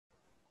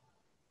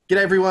G'day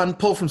everyone,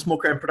 Paul from Small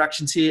Crown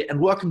Productions here, and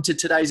welcome to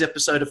today's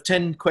episode of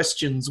 10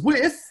 Questions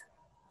with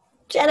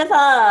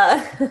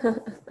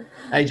Jennifer.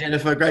 Hey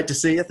Jennifer, great to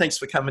see you. Thanks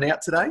for coming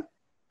out today.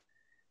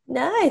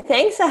 No,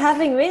 thanks for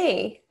having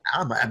me.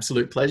 My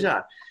absolute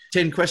pleasure.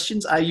 10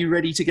 questions, are you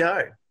ready to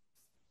go?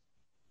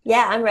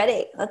 Yeah, I'm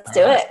ready. Let's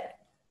do it.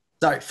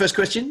 So, first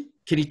question,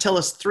 can you tell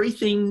us 3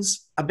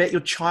 things about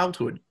your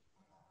childhood?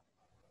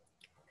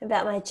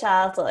 About my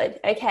childhood.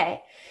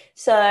 Okay.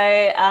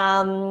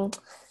 So,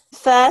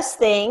 first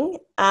thing,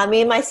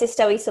 me and my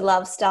sister, we used to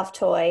love stuffed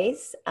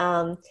toys.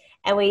 And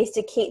we used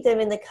to keep them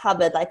in the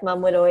cupboard. Like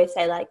Mum would always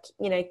say, like,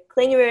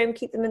 clean your room,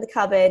 keep them in the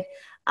cupboard.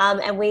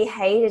 And we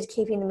hated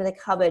keeping them in the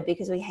cupboard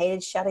because we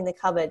hated shutting the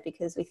cupboard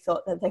because we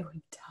thought that they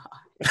would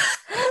die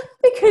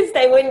because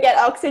they wouldn't get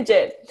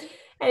oxygen.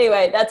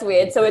 Anyway, that's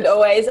weird. So we'd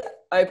always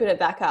open it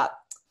back up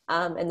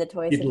and the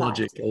toys Good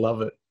logic. I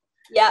love it.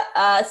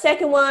 Yeah.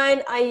 Second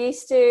one, I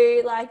used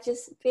to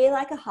just be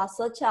like a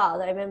hustler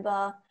child. I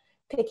remember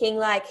picking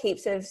like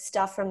heaps of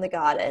stuff from the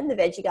garden, the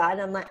veggie garden.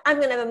 I'm like, I'm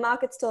going to have a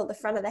market stall at the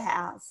front of the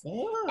house.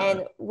 Yeah.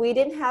 And we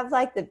didn't have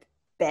like the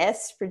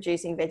best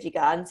producing veggie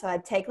garden. So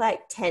I'd take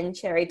like 10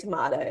 cherry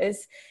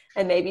tomatoes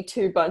and maybe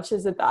 2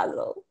 bunches of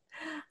basil.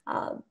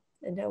 And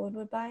no one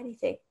would buy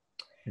anything.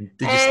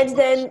 And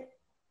then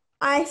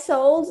I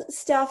sold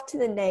stuff to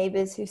the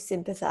neighbors who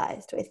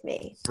sympathized with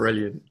me.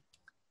 Brilliant.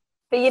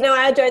 But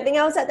I don't think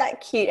I was at that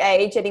cute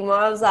age anymore.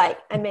 I was at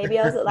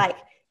like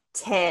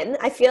 10.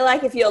 I feel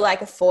like if you're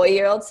like a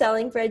 4-year-old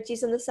selling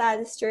veggies on the side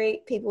of the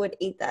street, people would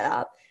eat that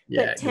up.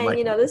 Yeah, but 10,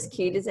 you're not as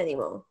cute as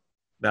anymore.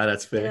 No,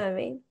 that's fair. You know what I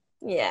mean?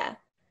 Yeah.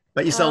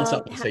 But you're selling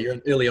something, so you're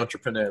an early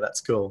entrepreneur. That's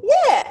cool.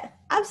 Yeah,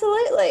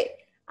 absolutely.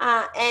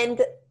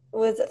 And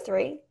was it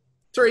 3?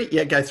 3?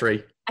 Yeah, go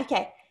 3.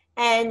 Okay.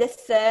 And the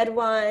third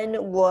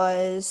one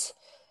was...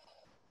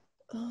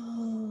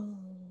 I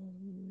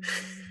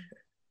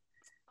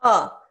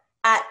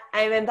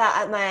remember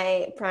at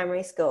my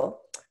primary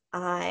school,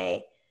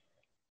 I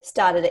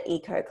started an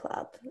eco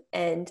club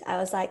and I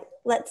was like,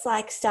 let's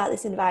start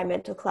this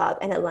environmental club.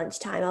 And at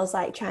lunchtime, I was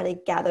trying to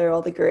gather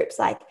all the groups,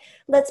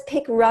 let's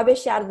pick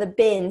rubbish out of the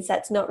bins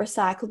that's not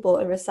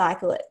recyclable and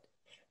recycle it.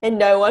 And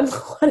no one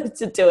wanted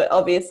to do it,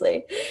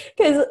 obviously,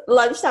 because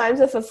lunchtimes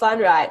are for fun,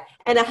 right?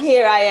 And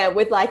here I am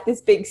with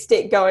this big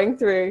stick going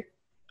through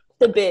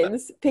the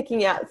bins,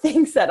 picking out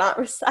things that aren't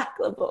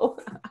recyclable.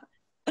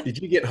 Did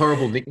you get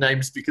horrible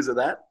nicknames because of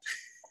that?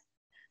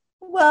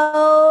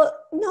 Well,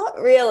 not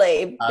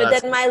really.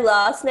 But then my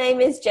last name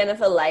is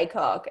Jennifer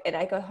Laycock, and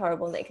I got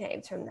horrible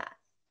nicknames from that.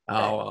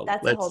 Well,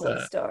 that's a whole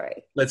other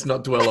story. Let's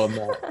not dwell on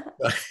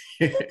that.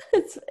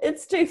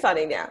 It's too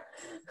funny now.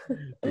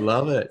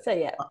 Love it. So,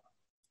 yeah.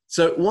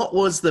 So what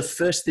was the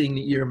first thing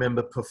that you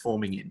remember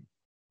performing in?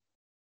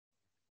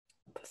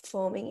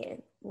 Performing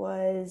in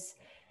was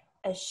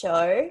a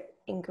show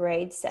in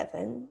grade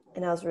 7,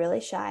 and I was really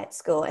shy at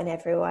school, and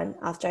everyone,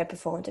 after I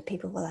performed it,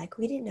 people were like,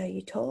 we didn't know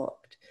you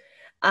talked.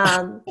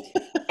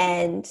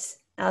 And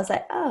I was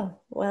like, oh,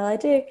 well, I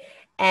do.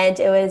 And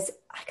it was,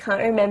 I can't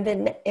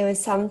remember, it was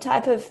some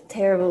type of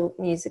terrible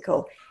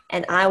musical,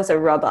 and I was a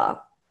robber.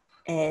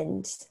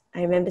 And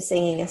I remember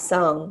singing a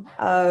song,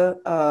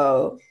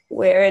 oh,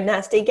 we're a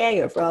nasty gang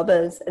of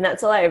robbers. And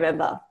that's all I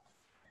remember.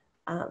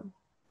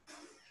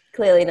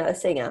 Clearly not a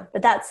singer,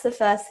 but that's the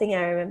first thing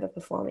I remember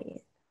performing in.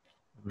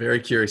 I'm very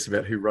curious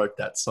about who wrote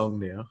that song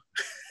now.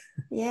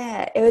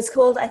 Yeah, it was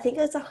called, I think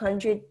it was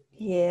 100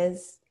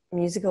 Years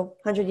Musical,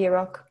 100-Year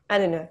Rock. I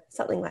don't know,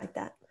 something like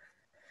that.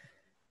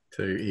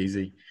 Too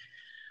easy.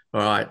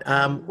 All right.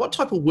 What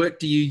type of work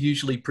do you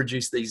usually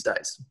produce these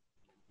days?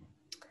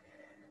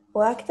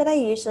 Work that I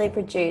usually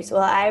produce,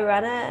 well, I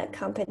run a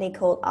company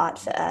called Art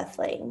for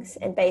Earthlings,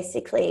 and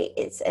basically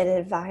it's an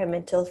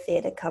environmental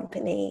theatre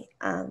company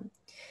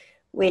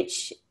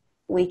which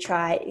we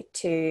try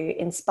to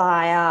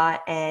inspire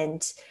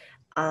and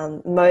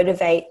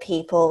motivate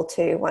people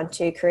to want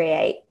to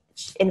create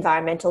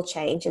environmental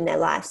change in their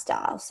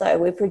lifestyle. So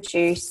we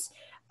produce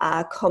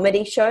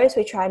comedy shows.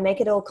 We try and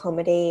make it all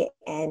comedy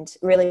and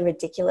really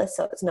ridiculous,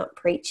 so it's not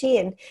preachy,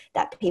 and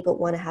that people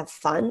want to have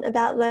fun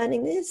about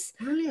learning this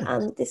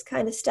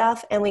kind of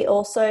stuff. And we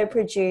also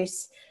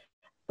produce,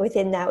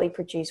 within that, we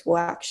produce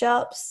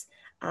workshops,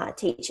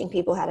 teaching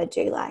people how to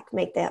do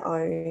make their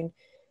own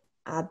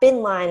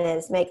bin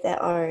liners, make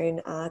their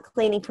own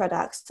cleaning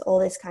products, all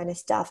this kind of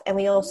stuff. And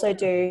we also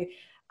do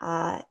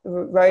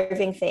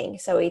roving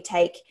things. So we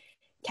take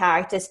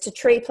characters to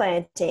tree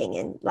planting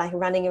and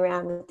running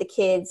around with the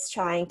kids,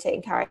 trying to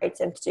encourage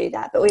them to do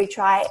that. But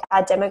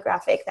our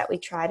demographic that we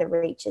try to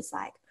reach is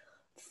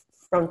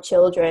from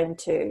children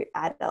to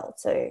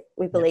adults. So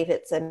we believe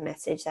it's a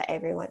message that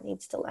everyone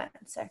needs to learn.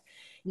 So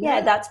yeah,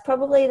 that's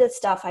probably the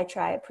stuff I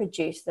try to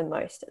produce the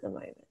most at the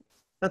moment.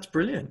 That's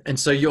brilliant. And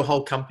so your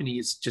whole company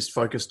is just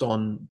focused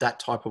on that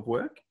type of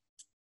work?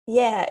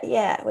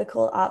 Yeah. We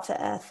call Art for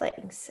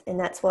Earthlings, and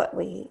that's what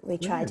we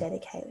try to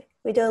dedicate.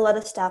 We do a lot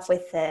of stuff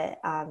with the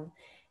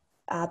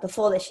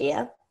before this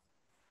year.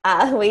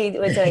 We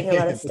were doing a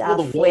lot of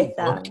stuff with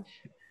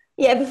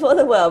Yeah, before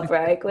the world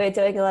broke, we were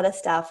doing a lot of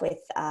stuff with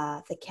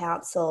the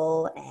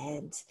council,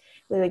 and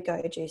we would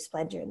go do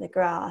Splendor in the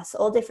Grass,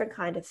 all different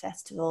kind of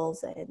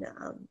festivals and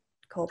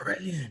corporate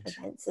Brilliant.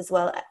 events as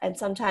well, and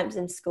sometimes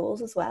in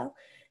schools as well.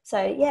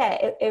 So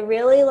yeah, it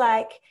really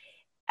like,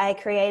 I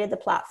created the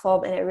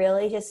platform, and it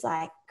really just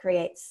like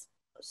creates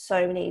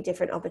so many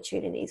different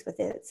opportunities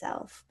within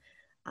itself,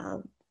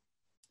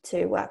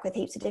 to work with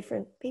heaps of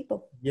different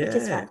people, which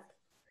is Yeah. fun.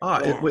 Oh,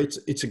 Yeah.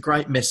 it's a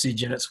great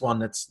message, and it's one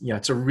that's,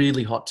 it's a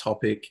really hot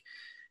topic,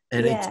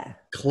 and it's Yeah.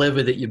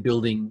 clever that you're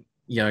building,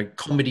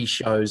 comedy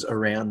shows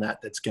around that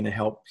that's going to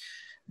help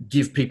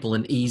give people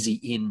an easy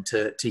in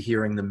to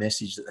hearing the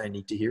message that they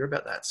need to hear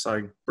about that.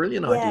 So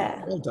brilliant idea.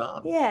 Yeah. Well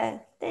done. Yeah.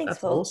 Thanks,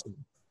 That's Paul.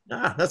 awesome.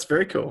 That's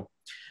very cool.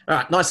 All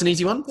right, nice and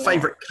easy one. Yeah.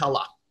 Favorite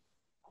color?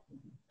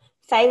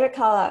 Favorite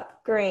color?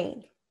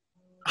 Green.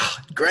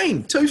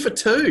 Green. 2 for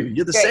 2.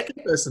 You're the Great.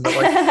 second person that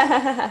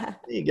like.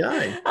 There you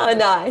go. Oh,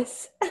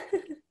 nice.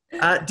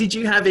 Did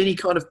you have any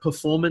kind of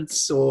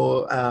performance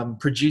or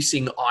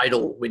producing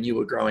idol when you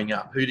were growing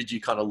up? Who did you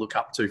kind of look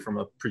up to from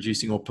a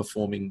producing or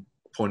performing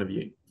point of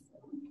view?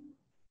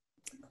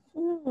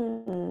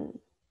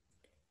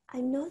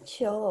 I'm not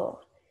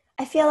sure.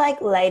 I feel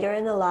like later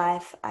in the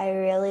life, I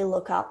really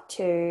look up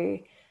to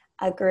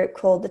a group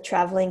called the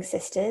Traveling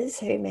Sisters,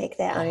 who make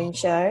their own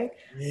show.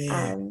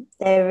 Yeah.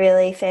 They're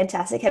really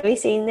fantastic. Have you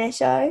seen their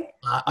show?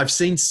 I've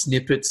seen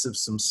snippets of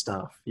some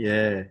stuff.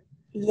 Yeah.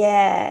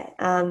 Yeah,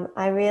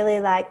 I really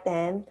like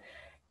them.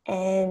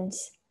 And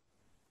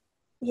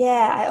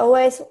yeah,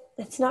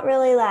 it's not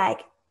really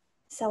like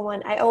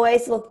someone, I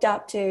always looked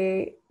up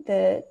to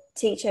the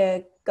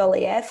teacher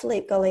Goliath,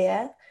 Philippe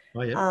Goliath.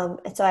 Oh, yeah.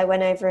 And so I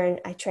went over and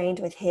I trained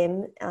with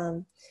him.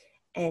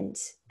 And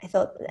I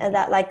thought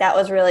that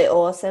was really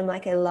awesome.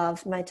 Like, I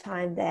loved my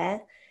time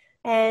there.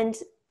 And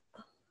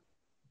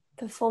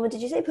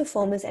did you say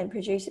performers and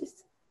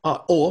producers?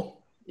 Or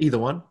either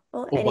one,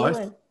 Or or both.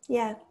 anyone?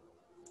 Yeah.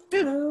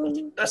 Yeah,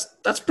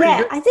 that's pretty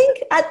Yeah, good. I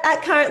think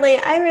at currently,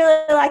 I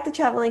really like the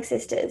Traveling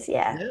Sisters.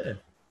 Yeah. Yeah.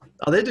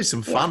 Oh, they do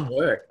some Yeah, fun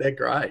work. They're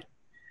great.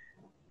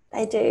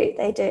 they do.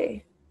 They do.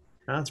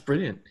 That's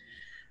brilliant.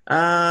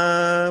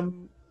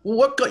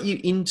 What got you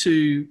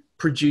into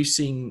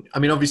producing? I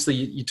mean, obviously,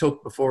 you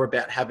talked before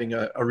about having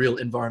a real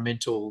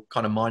environmental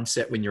kind of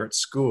mindset when you're at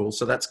school.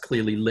 So that's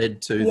clearly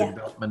led to the Yeah.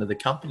 development of the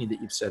company that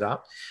you've set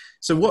up.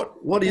 So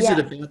what is it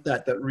Yeah.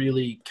 about that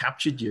really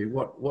captured you?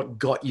 What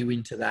got you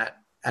into that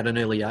at an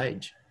early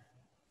age?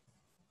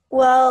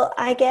 Well,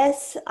 I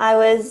guess I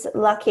was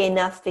lucky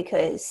enough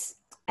because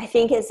I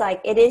think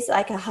it is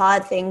like a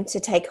hard thing to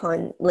take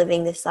on,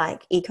 living this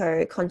like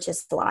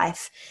eco-conscious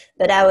life.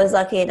 But I was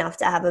lucky enough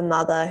to have a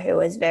mother who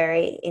was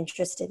very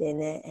interested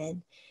in it.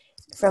 And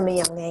from a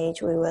young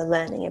age, we were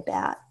learning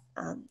about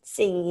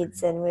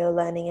seeds, and we were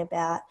learning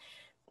about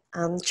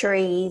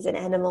trees and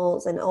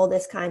animals and all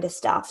this kind of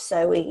stuff.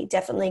 So we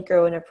definitely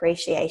grew an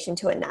appreciation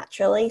to it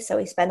naturally. So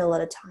we spent a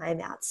lot of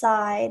time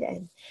outside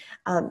and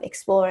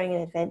exploring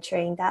and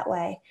adventuring that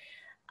way.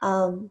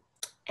 And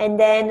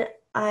then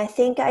I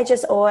think I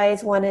just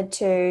always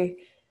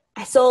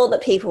I saw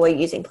that people were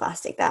using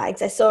plastic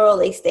bags. I saw all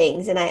these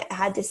things, and I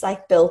had this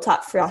like built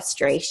up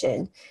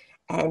frustration,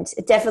 and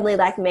it definitely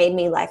like made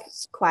me like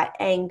quite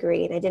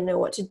angry, and I didn't know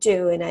what to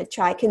do. And I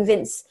tried to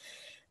convince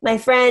my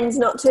friends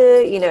not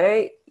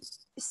to,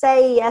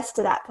 say yes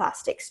to that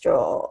plastic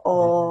straw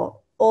or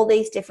all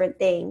these different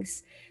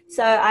things.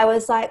 So I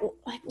was like,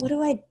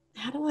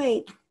 how do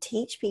I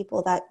teach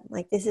people that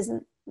like this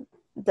isn't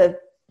the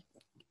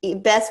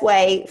best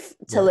way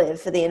to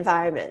live for the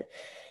environment?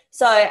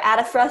 So out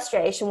of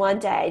frustration, one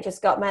day I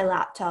just got my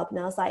laptop and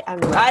I was like,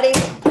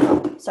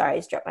 sorry, I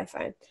just dropped my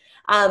phone.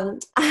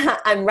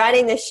 I'm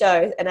writing this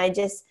show, and I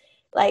just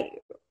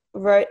like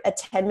wrote a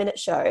 10-minute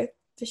show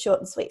for Short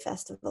and Sweet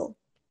Festival.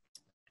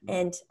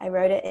 And I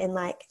wrote it in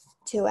like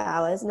 2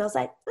 hours, and I was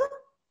like,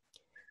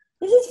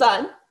 this is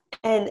fun.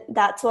 And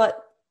that's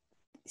what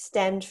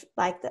stemmed,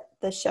 like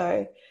the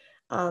show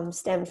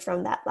stemmed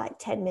from that like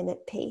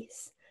 10-minute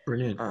piece.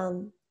 Brilliant.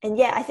 And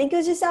yeah, I think it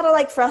was just out of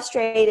like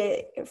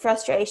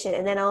frustration.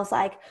 And then I was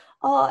like,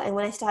 and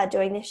when I started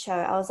doing this show,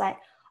 I was like,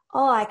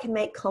 I can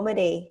make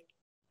comedy.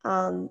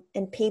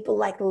 And people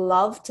like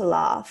love to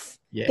laugh.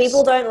 Yes.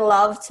 People don't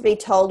love to be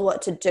told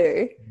what to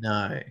do.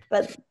 No.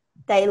 But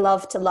they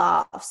love to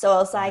laugh. So I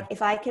was like,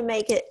 if I can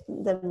make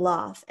them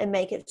laugh and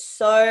make it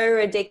so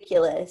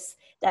ridiculous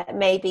that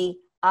maybe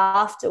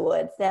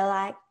afterwards they're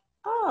like,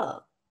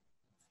 that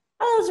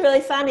was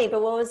really funny,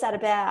 but what was that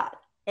about?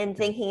 And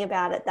thinking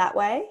about it that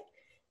way.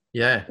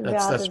 Yeah,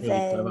 that's really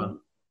clever.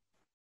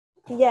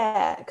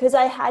 Yeah, because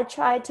I had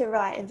tried to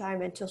write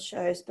environmental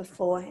shows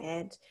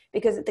beforehand,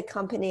 because the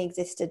company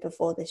existed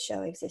before this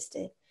show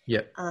existed.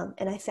 Yeah.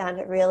 And I found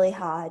it really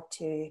hard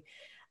to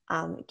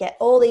get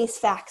all these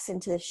facts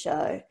into the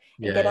show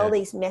and get all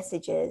these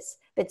messages,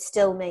 but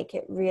still make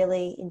it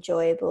really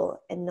enjoyable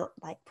and not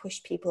like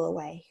push people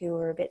away who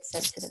were a bit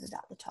sensitive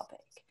about the topic.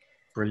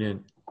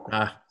 Brilliant.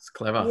 It's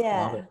clever.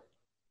 Yeah.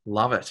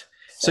 Love it.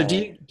 So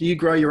do you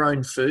grow your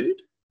own food?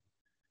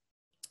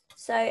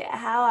 So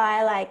how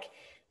I like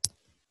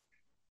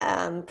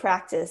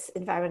practice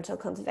environmental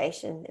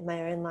conservation in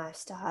my own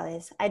lifestyle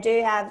is I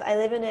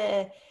live in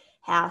a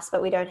house,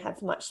 but we don't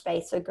have much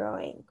space for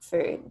growing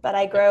food. But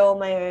I grow all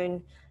my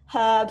own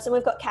herbs, and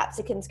we've got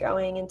capsicums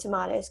growing and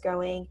tomatoes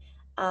growing.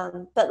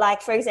 But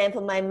like, for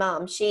example, my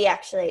mum, she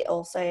actually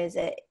also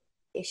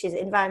she's an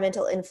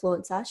environmental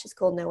influencer. She's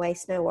called No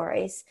Waste, No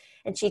Worries.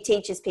 And she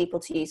teaches people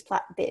to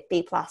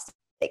be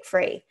plastic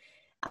free.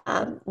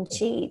 And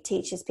she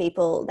teaches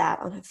people that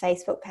on her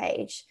Facebook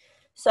page.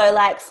 So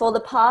like for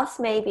the past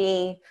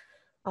maybe,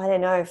 I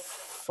don't know,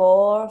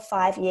 4 or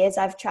 5 years,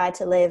 I've tried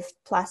to live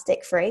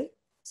plastic free.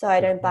 So I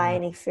don't buy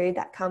any food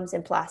that comes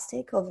in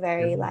plastic or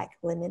very like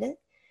limited.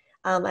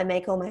 I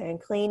make all my own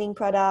cleaning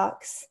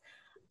products.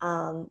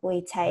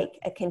 We take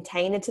a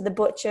container to the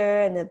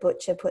butcher, and the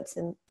butcher puts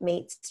the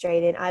meat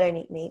straight in. I don't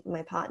eat meat,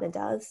 my partner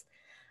does.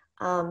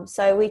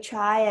 So we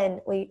try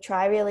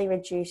really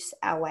reduce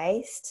our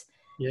waste.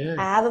 Yeah.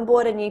 I haven't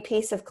bought a new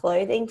piece of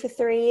clothing for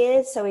 3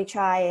 years, so we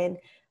try and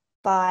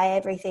buy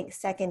everything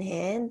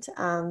secondhand.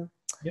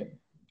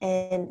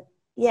 And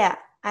yeah,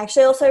 I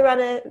actually also run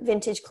a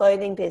vintage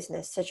clothing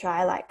business to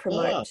try like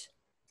promote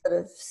sort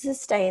of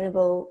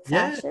sustainable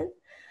fashion.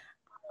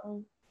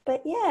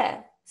 But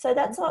yeah, so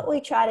that's what we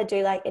try to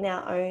do like in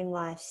our own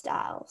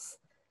lifestyles.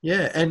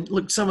 Yeah. And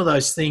look, some of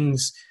those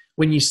things,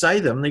 when you say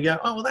them, they go,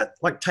 oh, well, that's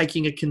like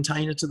taking a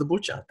container to the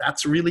butcher.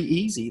 That's really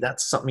easy.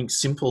 That's something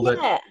simple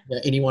that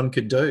anyone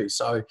could do.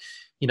 So,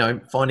 you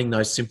know, finding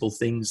those simple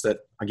things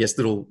that I guess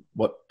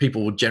what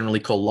people would generally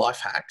call life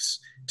hacks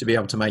to be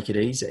able to make it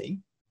easy.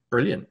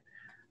 Brilliant.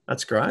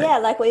 That's great. Yeah,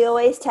 like we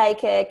always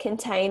take a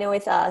container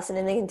with us, and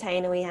in the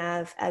container we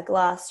have a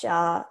glass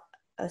jar,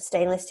 a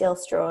stainless steel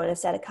straw, and a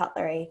set of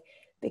cutlery.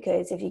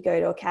 Because if you go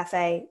to a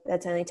cafe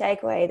that's only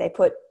takeaway, they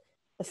put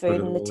the food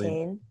in the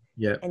tin,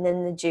 and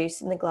then the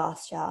juice in the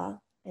glass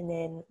jar, and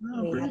then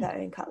we have our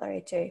own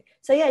cutlery too.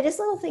 So yeah, just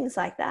little things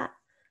like that.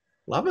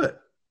 Love it.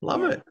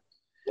 Love it.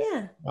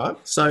 Yeah. All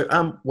right. So,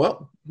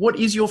 what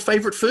is your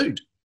favorite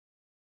food?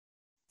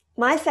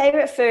 My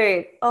favorite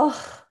food.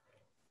 Oh,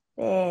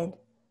 man.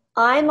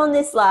 I'm on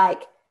this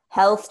like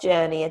health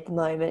journey at the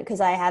moment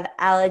because I have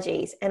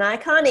allergies and I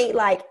can't eat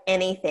like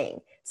anything.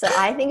 So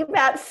I think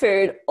about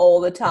food all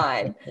the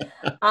time.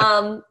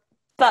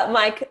 But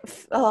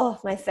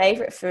my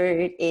favorite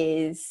food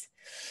is,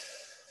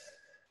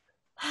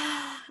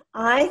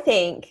 I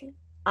think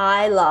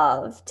I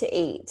love to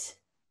eat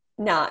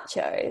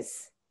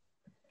nachos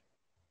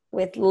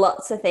with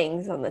lots of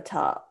things on the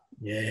top.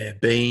 Yeah,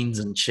 beans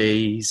and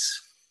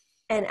cheese.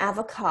 And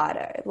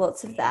avocado,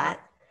 lots of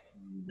that.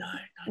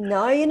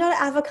 No, you're not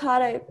an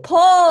avocado.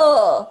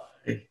 Paul!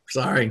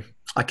 Sorry,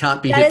 I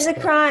can't be That is a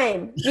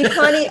crime. You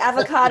can't eat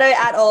avocado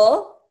at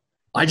all?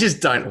 I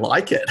just don't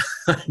like it.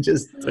 I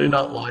just do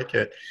not like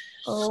it.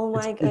 Oh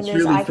my goodness. It's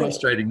really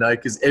frustrating though,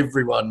 because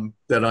everyone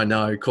that I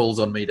know calls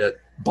on me to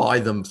buy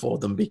them for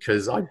them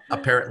because I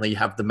apparently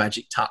have the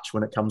magic touch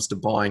when it comes to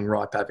buying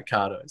ripe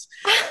avocados.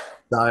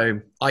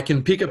 So I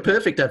can pick a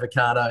perfect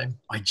avocado.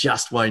 I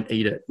just won't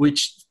eat it,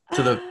 which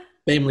to the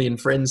family and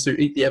friends who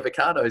eat the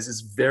avocados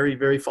is very,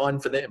 very fine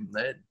for them.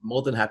 They're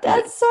more than happy.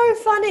 That's so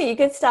funny. You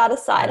could start a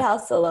side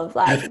hustle of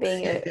like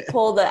being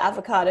Paul the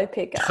avocado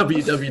picker.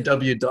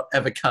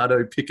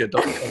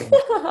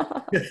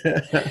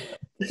 www.avocadopicker.com.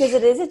 Because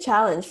it is a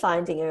challenge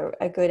finding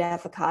a good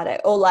avocado.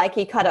 Or like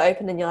you cut it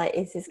open and you're like,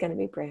 is this going to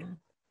be brown?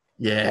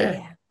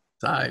 Yeah.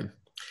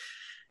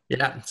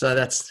 So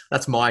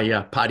that's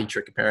my party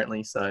trick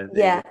apparently. So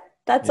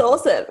that's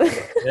awesome.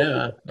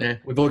 yeah,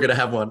 we've all got to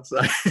have one. So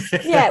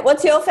yeah,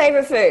 what's your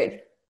favorite food?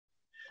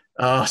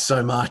 Oh,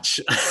 so much.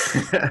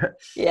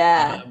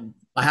 Yeah.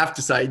 I have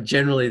to say,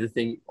 generally the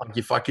thing, like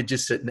if I could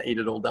just sit and eat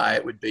it all day,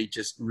 it would be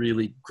just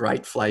really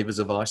great flavors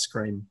of ice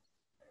cream.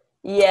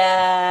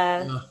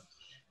 Yeah.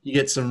 You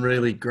get some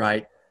really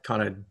great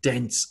kind of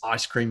dense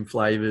ice cream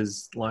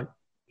flavors, like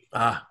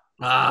so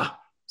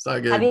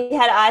good. Have you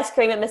had ice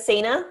cream at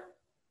Messina?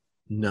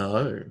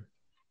 No.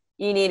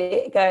 You need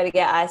to go to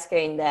get ice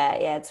cream there.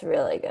 Yeah, it's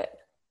really good.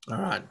 All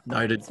right,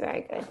 noted. It's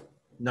very good.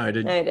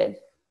 Noted.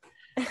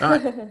 All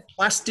right.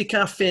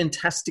 Plastica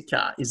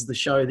Fantastica is the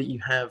show that you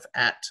have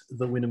at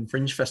the Wynnum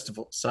Fringe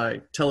Festival. So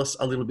tell us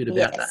a little bit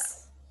about that.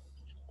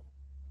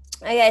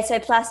 Okay, so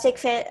Plastica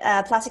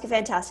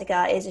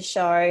Fantastica is a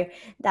show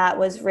that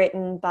was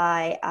written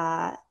by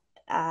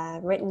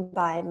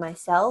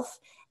myself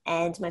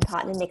and my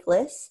partner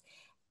Nicholas.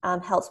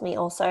 Helped me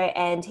also,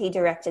 and he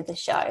directed the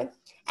show.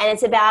 And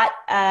it's about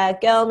a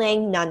girl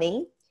named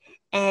Nunny,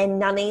 and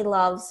Nunny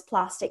loves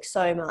plastic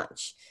so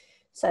much.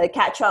 So the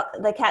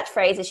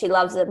catchphrase is she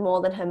loves it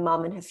more than her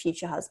mum and her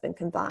future husband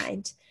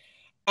combined.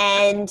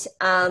 And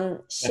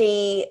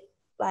she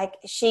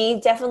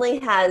definitely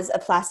has a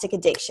plastic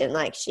addiction.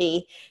 Like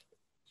she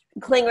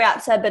cling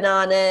wraps her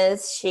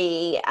bananas.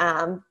 She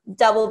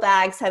double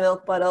bags her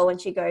milk bottle when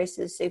she goes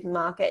to the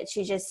supermarket.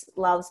 She just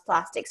loves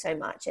plastic so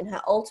much. And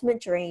her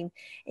ultimate dream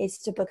is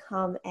to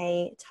become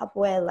a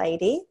Tupperware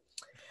lady.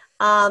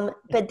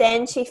 But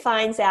then she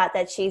finds out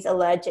that she's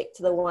allergic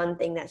to the one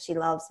thing that she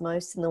loves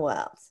most in the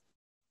world.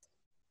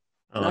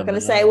 I'm Oh, not going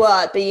to no. say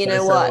what, but you Don't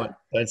know say what.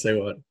 Don't say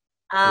what.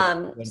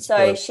 Don't So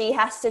spoil. she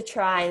has to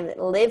try and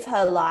live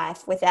her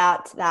life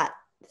without that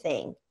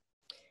thing.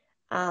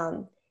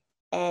 And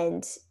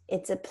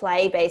it's a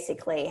play,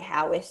 basically,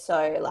 how we're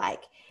so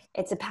like,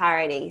 it's a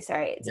parody.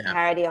 Sorry, it's a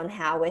parody on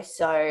how we're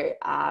so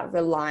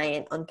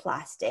reliant on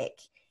plastic,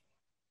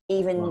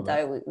 even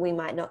though we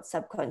might not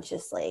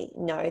subconsciously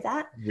know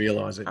that.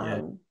 Realize it,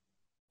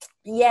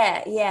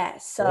 yeah.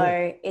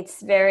 So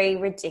it's very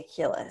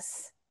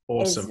ridiculous.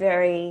 Awesome. It's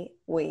very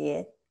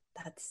weird.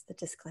 That's the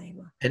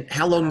disclaimer. And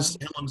how long's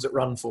it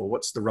run for?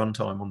 What's the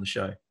runtime on the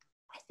show?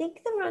 I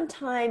think the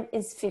runtime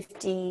is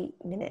 50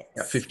 minutes.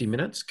 Yeah, 50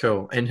 minutes?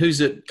 Cool. And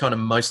who's it kind of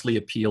mostly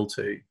appeal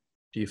to,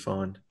 do you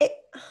find?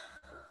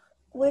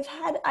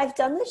 I've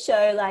done the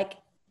show like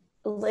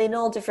in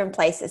all different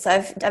places. So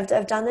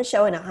I've done the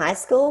show in a high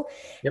school,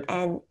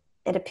 and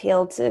it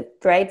appealed to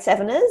grade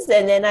 7ers.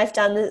 And then I've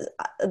done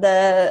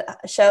the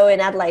show in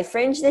Adelaide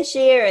Fringe this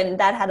year, and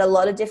that had a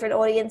lot of different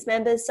audience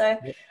members. So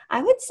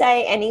I would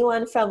say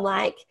anyone from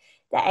like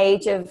the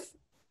age of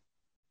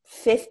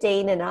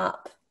 15 and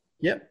up.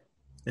 Yep.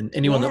 And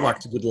anyone that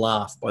likes a good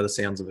laugh, by the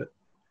sounds of it.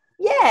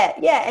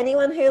 Yeah.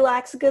 Anyone who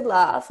likes a good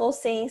laugh or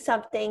seeing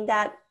something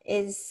that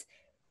is,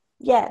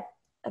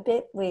 a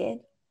bit weird.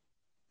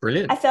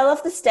 Brilliant. I fell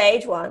off the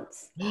stage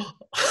once in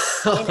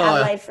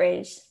Adelaide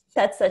Fringe.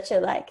 That's such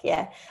a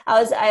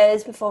I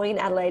was performing in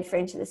Adelaide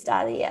Fringe at the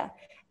start of the year,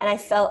 and I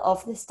fell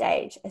off the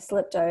stage. I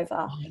slipped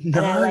over, and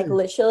I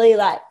literally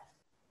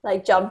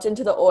jumped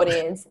into the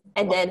audience,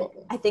 and then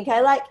I think I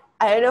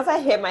don't know if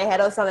I hit my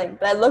head or something,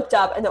 but I looked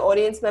up and the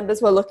audience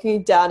members were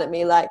looking down at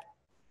me like,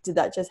 did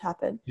that just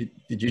happen?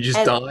 Did you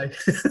just die?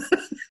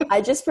 I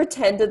just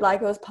pretended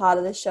like it was part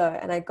of the show,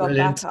 and I got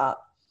back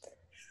up.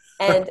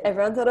 And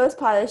everyone thought it was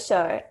part of the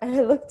show. And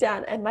I looked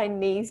down and my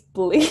knee's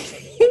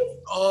bleeding.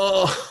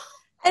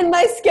 And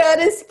my skirt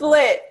is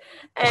split.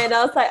 And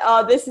I was like,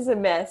 oh, this is a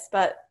mess.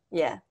 But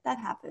yeah, that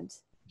happened.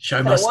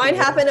 It won't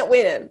happen at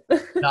Wynnum.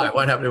 No, it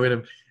won't happen at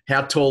Wynnum.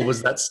 How tall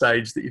was that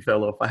stage that you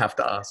fell off? I have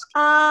to ask.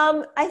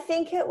 I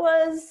think it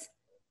was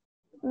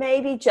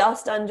maybe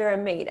just under a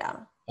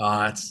meter.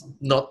 It's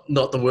not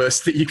the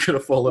worst that you could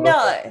have fallen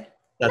off.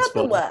 No, not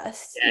the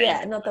worst.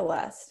 Yeah, not the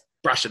worst.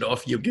 Brush it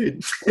off, you're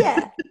good.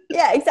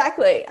 Yeah,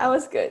 exactly. I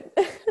was good.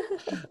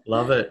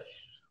 Love it.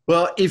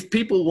 Well, if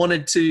people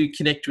wanted to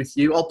connect with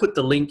you, I'll put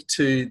the link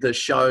to the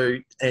show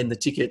and the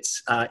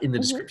tickets in the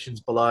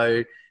descriptions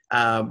below.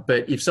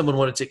 But if someone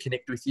wanted to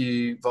connect with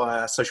you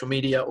via social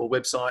media or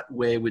website,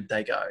 where would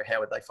they go?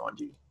 How would they find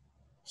you?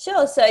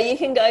 Sure. So you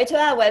can go to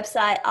our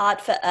website, Art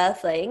for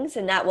Earthlings,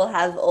 and that will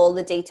have all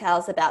the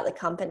details about the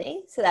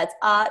company. So that's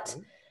Art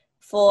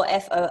for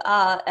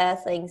FOR,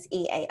 Earthlings,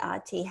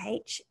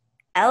 EARTHLINGS.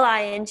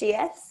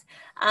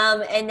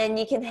 And then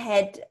you can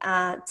head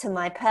to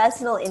my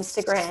personal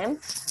Instagram,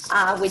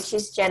 which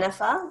is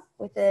Jennifer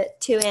with the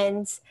 2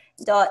 N's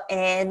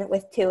 .N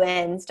with 2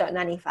 N's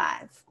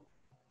 .95.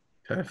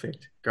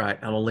 Perfect. Great.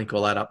 And I'll link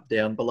all that up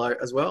down below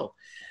as well.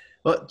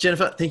 Well,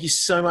 Jennifer, thank you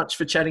so much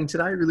for chatting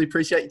today. Really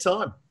appreciate your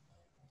time.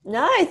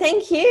 No,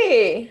 thank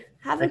you.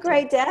 Have a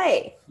great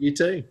day. You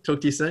too.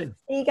 Talk to you soon.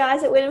 See you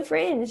guys at Wynnum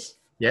Fringe.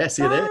 Yeah,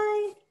 see you there.